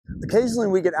Occasionally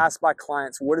we get asked by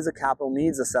clients, what is a capital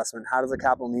needs assessment? How does a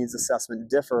capital needs assessment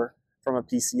differ from a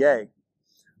PCA?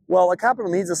 Well, a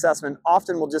capital needs assessment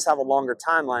often will just have a longer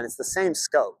timeline. It's the same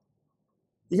scope.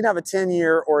 You can have a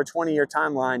 10-year or a 20-year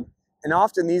timeline, and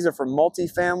often these are for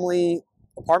multifamily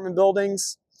apartment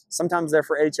buildings. Sometimes they're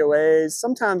for HOAs.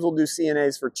 Sometimes we'll do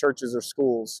CNAs for churches or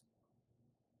schools.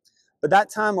 But that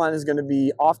timeline is going to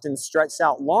be often stretched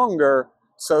out longer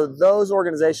so those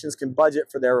organizations can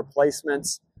budget for their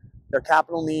replacements, their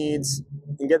capital needs,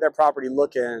 and get their property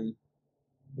looking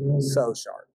so sharp.